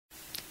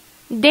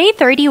Day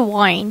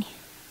 31.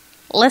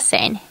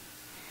 Listen.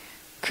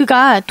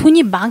 그가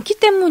돈이 많기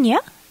때문이야?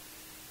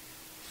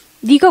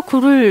 네가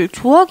그를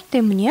좋아하기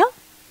때문이야?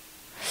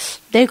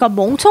 내가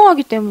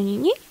멍청하기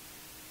때문이니?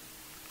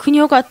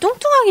 그녀가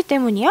뚱뚱하기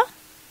때문이야?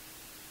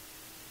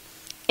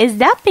 Is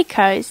that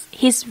because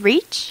he's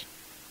rich?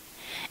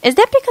 Is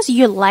that because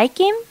you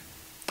like him?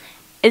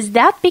 Is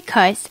that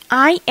because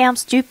I am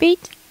stupid?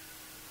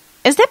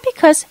 Is that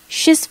because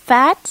she's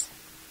fat?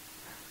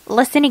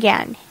 Listen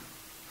again.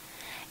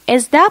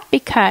 Is that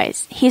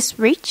because he's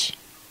rich?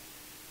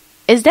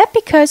 Is that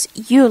because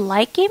you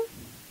like him?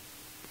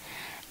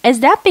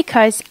 Is that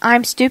because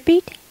I'm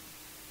stupid?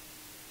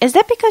 Is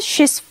that because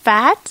she's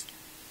fat?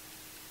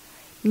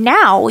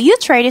 Now you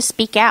try to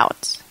speak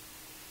out.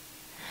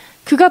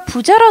 그가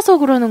부자라서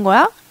그러는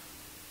거야?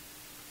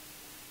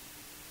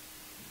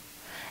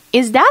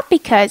 Is that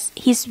because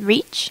he's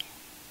rich?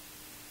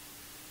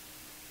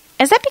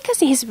 Is that because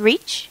he's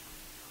rich?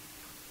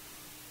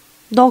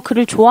 너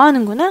그를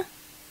좋아하는구나?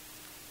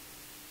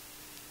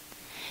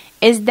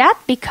 Is that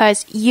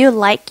because you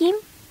like him?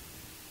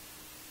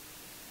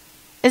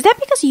 Is that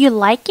because you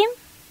like him?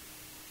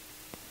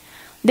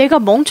 내가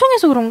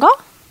멍청해서 그런가?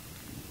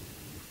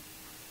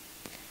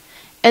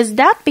 Is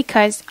that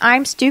because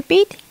I'm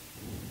stupid?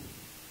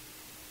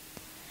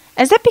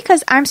 Is that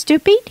because I'm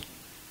stupid?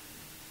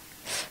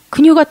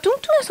 그녀가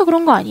뚱뚱해서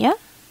그런 거 아니야?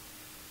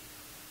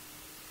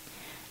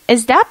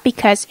 Is that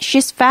because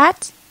she's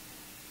fat?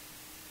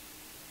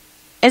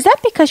 Is that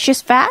because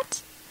she's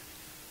fat?